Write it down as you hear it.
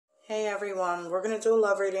Hey everyone, we're going to do a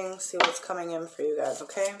love reading, see what's coming in for you guys,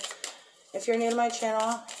 okay? If you're new to my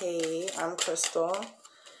channel, hey, I'm Crystal.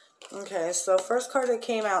 Okay, so first card that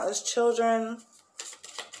came out is children,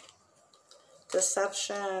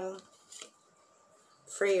 deception,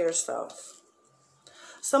 free yourself.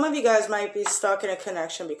 Some of you guys might be stuck in a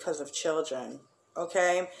connection because of children,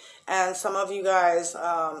 okay? And some of you guys,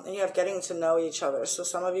 and you have getting to know each other. So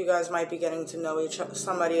some of you guys might be getting to know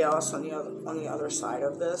somebody else on the other side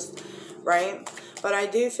of this, right? But I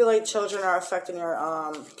do feel like children are affecting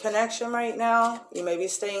your connection right now. You may be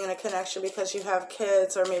staying in a connection because you have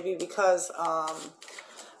kids, or maybe because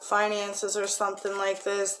finances or something like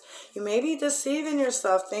this. You may be deceiving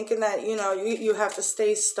yourself, thinking that, you know, you have to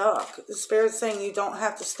stay stuck. The Spirit's saying you don't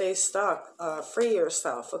have to stay stuck. Free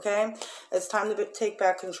yourself, okay? It's time to take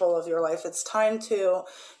back control of your life. It's time to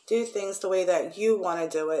do things the way that you want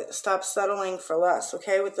to do it. Stop settling for less,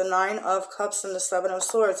 okay? With the 9 of Cups and the 7 of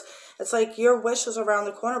Swords, it's like your wish is around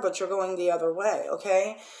the corner, but you're going the other way,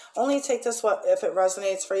 okay? Only take this if it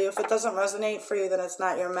resonates for you. If it doesn't resonate for you, then it's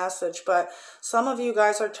not your message. But some of you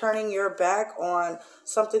guys are turning your back on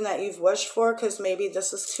something that you've wished for because maybe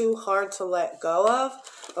this is too hard to let go of,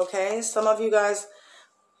 okay? Some of you guys,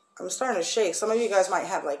 I'm starting to shake. Some of you guys might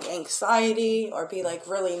have like anxiety or be like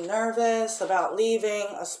really nervous about leaving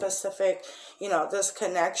a specific, you know, this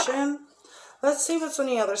connection. Let's see what's on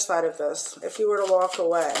the other side of this if you were to walk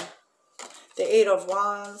away. The 8 of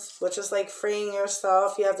Wands, which is like freeing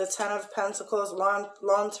yourself. You have the 10 of Pentacles,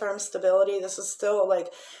 long-term stability. This is still like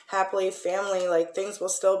happily family. Like things will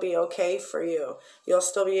still be okay for you. You'll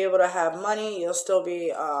still be able to have money. You'll still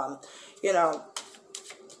be, you know,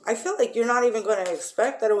 I feel like you're not even going to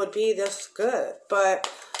expect that it would be this good.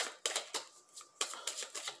 But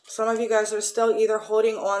some of you guys are still either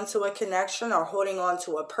holding on to a connection or holding on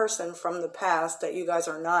to a person from the past that you guys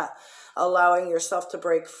are not allowing yourself to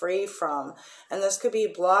break free from. And this could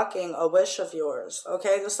be blocking a wish of yours,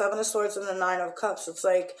 okay? The 7 of Swords and the 9 of Cups. It's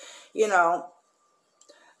like, you know,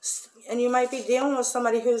 and you might be dealing with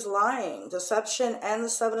somebody who's lying. Deception and the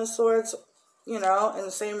 7 of Swords, you know, in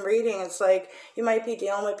the same reading, it's like you might be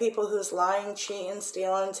dealing with people who's lying, cheating,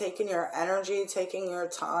 stealing, taking your energy, taking your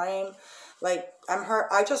time. Like,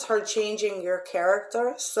 I just heard changing your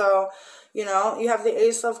character. So, you know, you have the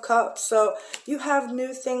Ace of Cups. So you have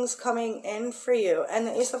new things coming in for you. And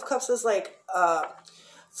the Ace of Cups is like,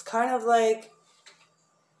 it's kind of like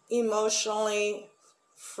emotionally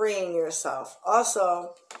freeing yourself.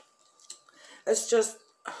 Also, it's just,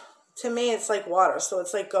 to me, it's like water. So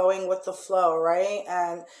it's like going with the flow, right?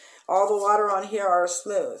 And all the water on here are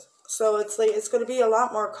smooth. So it's like, it's going to be a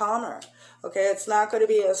lot more calmer. Okay, it's not going to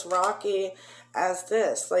be as rocky as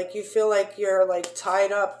this. Like, you feel like you're like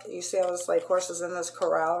tied up. You see how it's like horses in this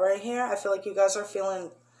corral right here? I feel like you guys are feeling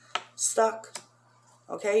stuck.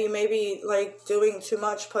 Okay, you may be like doing too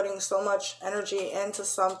much, putting so much energy into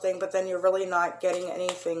something, but then you're really not getting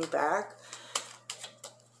anything back.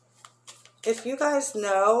 If you guys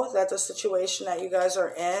know that the situation that you guys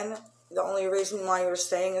are in, the only reason why you're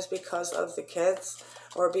staying is because of the kids,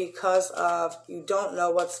 or because of you don't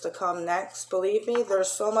know what's to come next, believe me,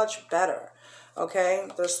 there's so much better, okay?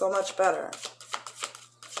 There's so much better.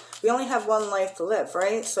 We only have one life to live,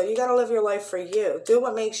 right? So you got to live your life for you. Do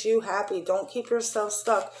what makes you happy. Don't keep yourself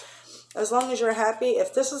stuck. As long as you're happy,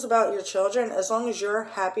 if this is about your children, as long as you're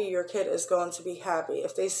happy, your kid is going to be happy.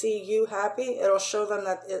 If they see you happy, it'll show them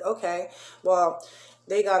that, okay, well,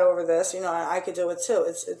 they got over this. You know, I could do it too.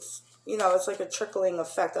 It's you know, it's like a trickling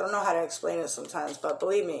effect. I don't know how to explain it sometimes, but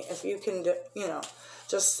believe me, if you can, you know,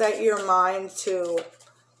 just set your mind to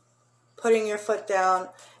putting your foot down,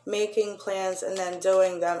 making plans, and then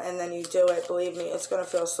doing them, and then you do it, believe me, it's going to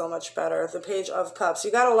feel so much better. The Page of Cups.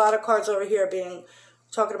 You got a lot of cards over here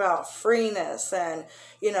talking about freeness and,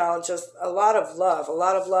 you know, just a lot of love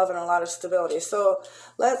and a lot of stability. So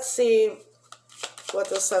let's see what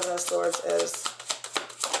the 7 of Swords is.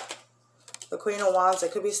 The Queen of Wands,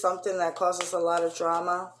 it could be something that causes a lot of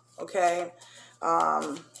drama, okay?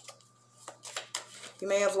 You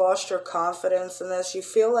may have lost your confidence in this. You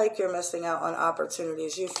feel like you're missing out on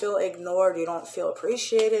opportunities. You feel ignored. You don't feel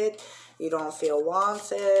appreciated. You don't feel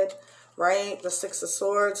wanted, right? The 6 of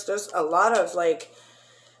Swords, there's a lot of like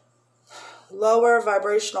lower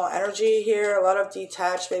vibrational energy here, a lot of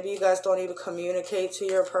detached. Maybe you guys don't even communicate to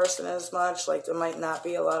your person as much. Like, there might not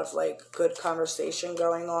be a lot of like good conversation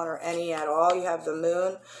going on, or any at all. You have the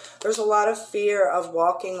Moon. There's a lot of fear of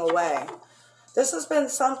walking away. This has been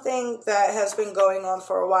something that has been going on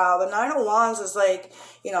for a while. The Nine of Wands is like,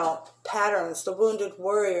 you know, patterns, the wounded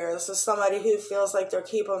warrior. This is somebody who feels like they're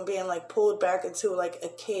keep on being like pulled back into like a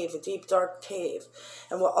cave, a deep dark cave.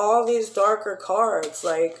 And with all these darker cards,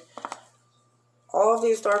 like all of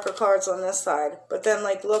these darker cards on this side, but then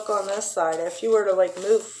like look on this side, if you were to like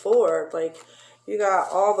move forward, like you got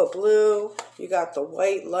all the blue, you got the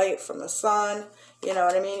white light from the sun, you know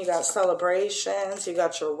what I mean? You got celebrations, you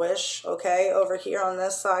got your wish, okay, over here on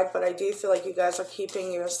this side. But I do feel like you guys are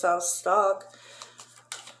keeping yourself stuck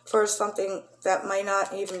for something that might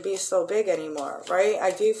not even be so big anymore, right?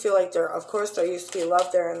 I do feel like there, of course, there used to be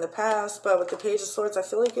love there in the past, but with the Page of Swords, I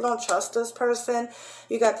feel like you don't trust this person.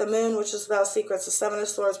 You got the Moon, which is about secrets, the Seven of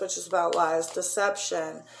Swords, which is about lies,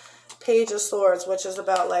 deception. Page of Swords, which is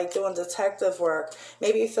about like doing detective work.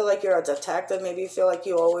 Maybe you feel like you're a detective. Maybe you feel like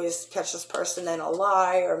you always catch this person in a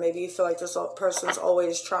lie, or maybe you feel like this person's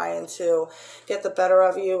always trying to get the better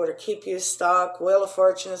of you or to keep you stuck. Wheel of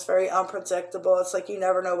Fortune is very unpredictable. It's like you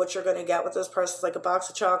never know what you're going to get with this person. It's like a box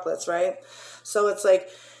of chocolates, right? So it's like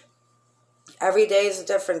every day is a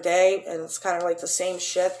different day, and it's kind of like the same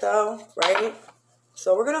shit though, right?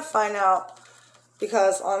 So we're going to find out.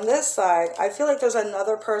 Because on this side, I feel like there's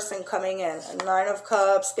another person coming in. A Nine of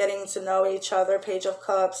Cups, getting to know each other. Page of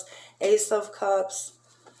Cups, Ace of Cups.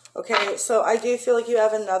 Okay, so I do feel like you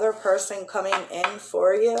have another person coming in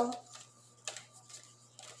for you.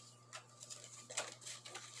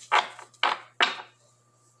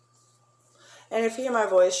 And if you hear my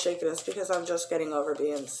voice shaking, it's because I'm just getting over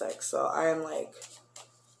being sick. So I am like...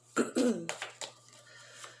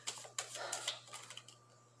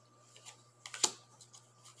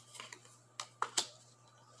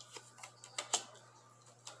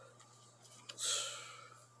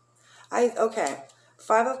 okay,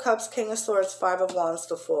 Five of Cups, King of Swords, Five of Wands,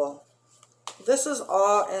 the Fool. This is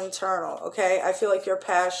all internal, okay? I feel like your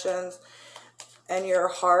passions and your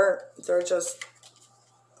heart, they're just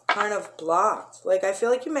kind of blocked. Like, I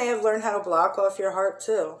feel like you may have learned how to block off your heart,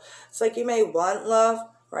 too. It's like you may want love,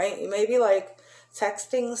 right? You may be, like,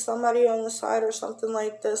 texting somebody on the side or something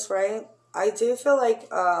like this, right? I do feel like...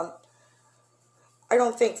 I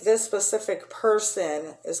don't think this specific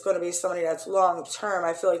person is going to be somebody that's long-term.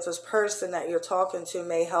 I feel like this person that you're talking to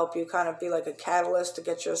may help you kind of be like a catalyst to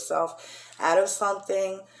get yourself out of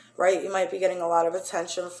something, right? You might be getting a lot of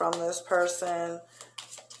attention from this person.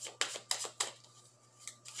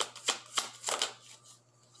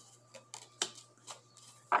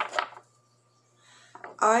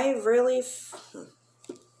 I really...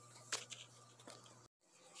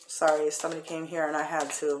 Sorry, somebody came here and I had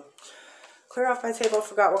to clear off my table.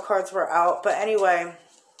 Forgot what cards were out. But anyway,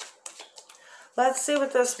 let's see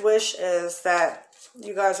what this wish is that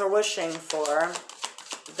you guys are wishing for,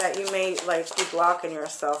 that you may like be blocking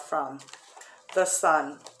yourself from. The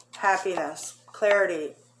Sun, happiness,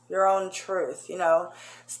 clarity, your own truth, you know,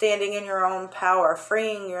 standing in your own power,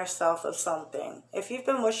 freeing yourself of something. If you've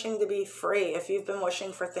been wishing to be free, if you've been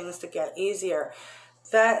wishing for things to get easier,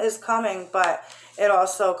 that is coming, but it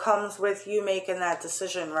also comes with you making that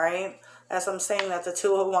decision, right? As I'm saying that, the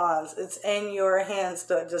Two of Wands, it's in your hands.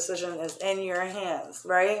 The decision is in your hands,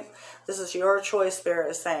 right? This is your choice,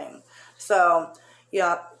 Spirit is saying. So,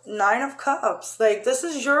 yeah, Nine of Cups. Like, this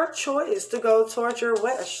is your choice to go towards your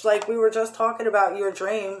wish. Like, we were just talking about your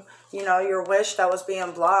dream, you know, your wish that was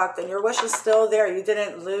being blocked. And your wish is still there. You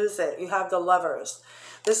didn't lose it. You have the Lovers.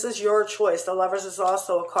 This is your choice. The Lovers is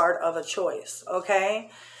also a card of a choice, okay?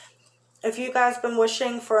 If you guys been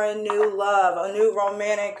wishing for a new love, a new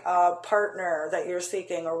romantic partner that you're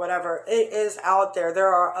seeking or whatever, it is out there.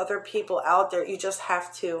 There are other people out there. You just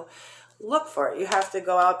have to look for it. You have to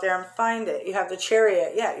go out there and find it. You have the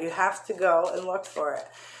Chariot. Yeah, you have to go and look for it.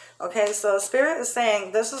 Okay, so Spirit is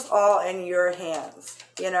saying this is all in your hands.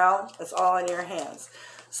 You know, it's all in your hands.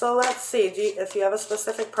 So let's see. If you have a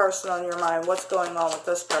specific person on your mind, what's going on with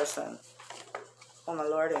this person? Oh, my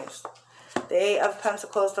lordies. The Eight of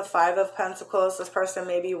Pentacles, the Five of Pentacles. This person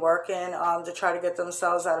may be working to try to get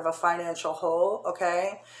themselves out of a financial hole,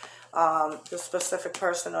 okay? The specific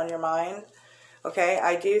person on your mind, okay?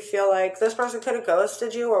 I do feel like this person could have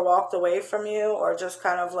ghosted you or walked away from you or just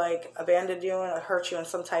kind of like abandoned you and hurt you in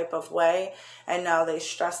some type of way. And now they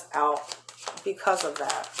stress out because of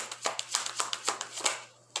that.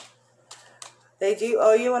 They do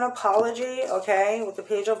owe you an apology, okay? With the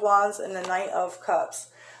Page of Wands and the Knight of Cups.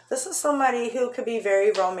 This is somebody who could be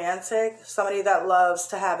very romantic, somebody that loves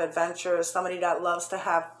to have adventures, somebody that loves to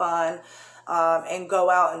have fun and go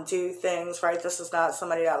out and do things, right? This is not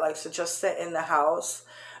somebody that likes to just sit in the house.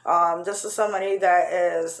 This is somebody that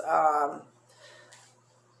is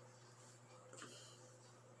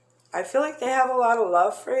I feel like they have a lot of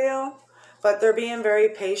love for you, but they're being very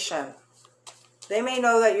patient. They may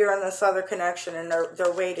know that you're in this other connection and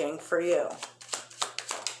they're waiting for you.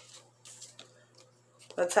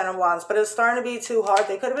 The Ten of Wands. But it's starting to be too hard.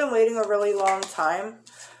 They could have been waiting a really long time.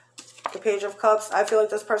 The Page of Cups. I feel like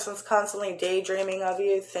this person's constantly daydreaming of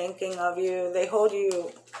you, thinking of you. They hold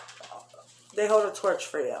a torch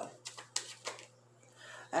for you.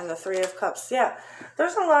 And the Three of Cups. Yeah,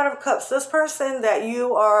 there's a lot of cups. This person that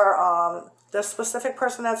you are, the specific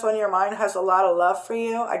person that's on your mind has a lot of love for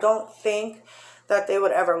you. I don't think that they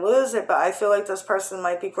would ever lose it, but I feel like this person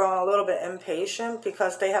might be growing a little bit impatient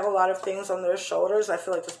because they have a lot of things on their shoulders. I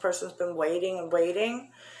feel like this person's been waiting and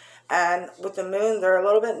waiting. And with the moon, they're a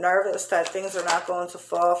little bit nervous that things are not going to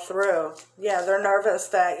fall through. Yeah, they're nervous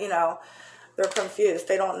that, you know, they're confused.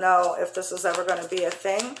 They don't know if this is ever going to be a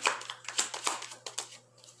thing.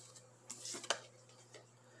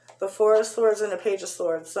 The Four of Swords and the Page of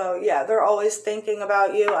Swords. So, yeah, they're always thinking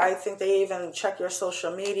about you. I think they even check your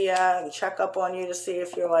social media and check up on you to see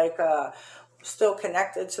if you're, like, still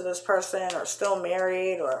connected to this person or still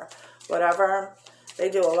married or whatever.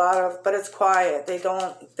 They do a lot of, but it's quiet. They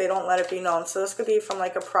don't let it be known. So this could be from,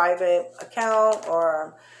 like, a private account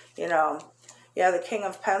or, you know, yeah, the King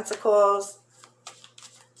of Pentacles.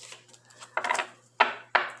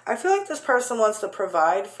 I feel like this person wants to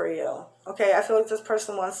provide for you. Okay, I feel like this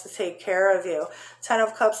person wants to take care of you. Ten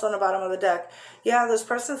of Cups on the bottom of the deck. Yeah, this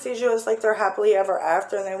person sees you as like they're happily ever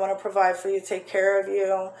after and they want to provide for you, take care of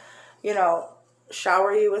you know,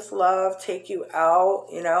 shower you with love, take you out,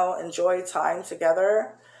 you know, enjoy time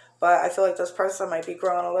together. But I feel like this person might be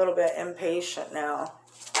growing a little bit impatient now.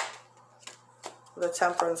 The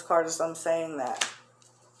Temperance card as I'm saying that.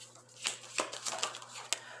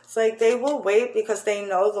 It's like they will wait because they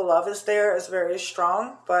know the love is there, is very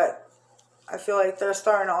strong, but I feel like they're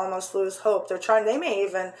starting to almost lose hope. They may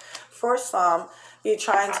even, for some, be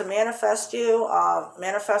trying to manifest you,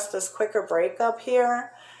 manifest this quicker breakup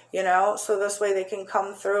here, you know, so this way they can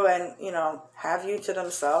come through and, you know, have you to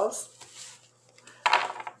themselves.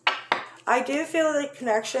 I do feel the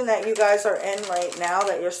connection that you guys are in right now,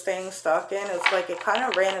 that you're staying stuck in, it's like it kind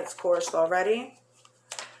of ran its course already.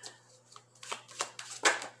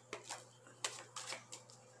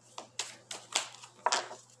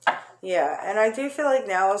 Yeah, and I do feel like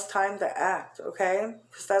now is time to act, okay?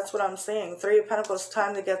 Because that's what I'm seeing. Three of Pentacles,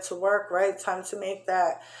 time to get to work, right? Time to make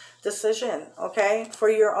that decision, okay? For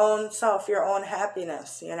your own self, your own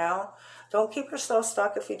happiness, you know? Don't keep yourself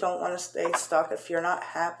stuck if you don't want to stay stuck, if you're not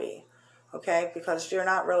happy, okay? Because you're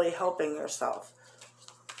not really helping yourself.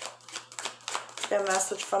 Get a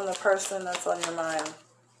message from the person that's on your mind.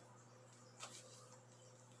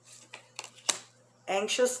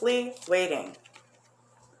 Anxiously waiting.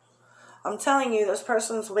 I'm telling you, this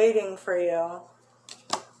person's waiting for you.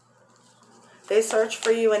 They search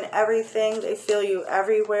for you in everything. They feel you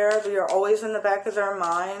everywhere. You're always in the back of their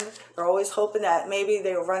mind. They're always hoping that maybe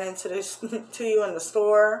they'll run into this to you in the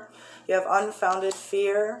store. You have unfounded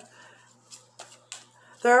fear.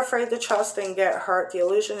 They're afraid to trust and get hurt. The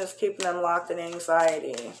illusion is keeping them locked in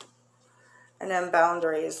anxiety. And then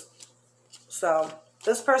boundaries. So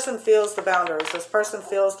this person feels the boundaries. This person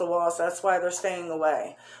feels the walls. That's why they're staying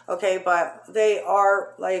away. Okay, but they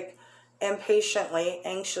are like impatiently,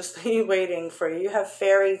 anxiously waiting for you. You have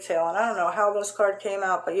Fairy Tale. And I don't know how this card came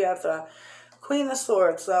out, but you have the Queen of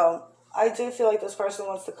Swords. So I do feel like this person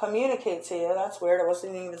wants to communicate to you. That's weird. It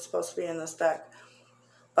wasn't even supposed to be in this deck.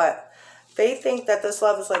 But they think that this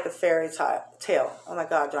love is like a fairy tale. Oh my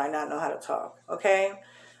God, do I not know how to talk? Okay?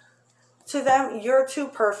 To them, you're too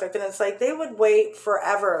perfect. And it's like they would wait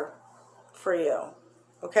forever for you.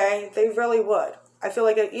 Okay? They really would. I feel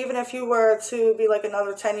like even if you were to be like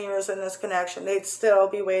another 10 years in this connection, they'd still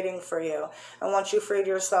be waiting for you. And once you freed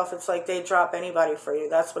yourself, it's like they'd drop anybody for you.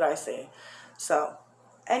 That's what I see. So,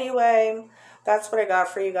 anyway, that's what I got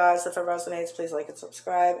for you guys. If it resonates, please like and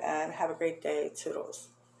subscribe. And have a great day. Toodles.